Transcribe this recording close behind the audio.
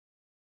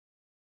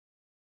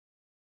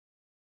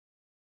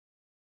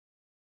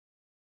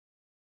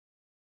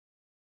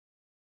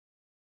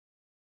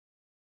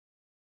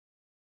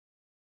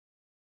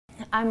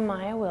I'm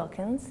Maia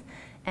Wilkins,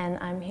 and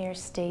I'm here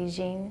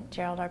staging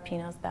Gerald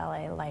Arpino's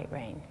ballet, Light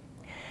Rain.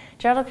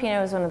 Gerald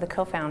Arpino is one of the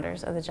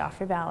co-founders of the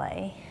Joffrey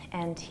Ballet,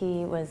 and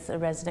he was a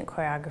resident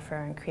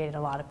choreographer and created a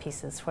lot of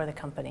pieces for the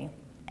company.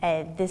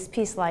 This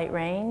piece, Light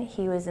Rain,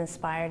 he was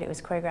inspired, it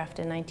was choreographed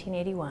in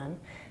 1981,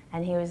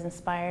 and he was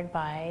inspired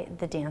by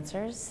the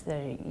dancers,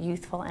 their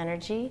youthful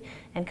energy,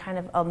 and kind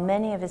of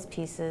many of his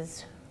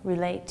pieces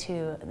relate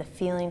to the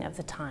feeling of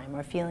the time,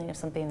 or feeling of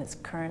something that's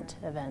current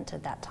event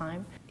at that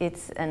time.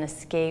 It's an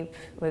escape.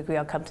 We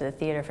all come to the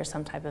theater for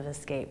some type of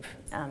escape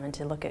and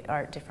to look at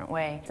art a different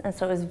way. And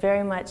so it was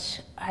very much,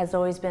 has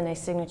always been a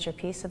signature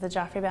piece of the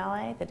Joffrey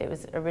Ballet, that it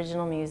was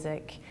original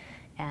music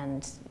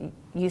and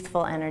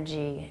youthful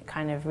energy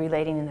kind of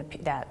relating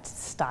in that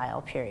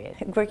style period.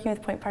 Working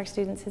with Point Park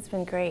students has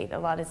been great. A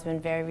lot has been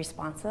very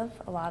responsive,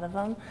 a lot of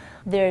them.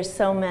 There's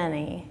so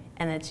many,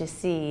 and that you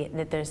see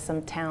that there's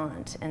some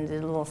talent and the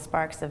little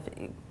sparks of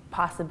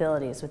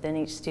possibilities within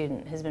each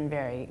student has been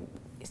very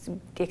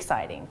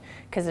exciting,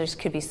 because there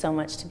could be so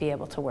much to be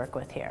able to work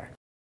with here.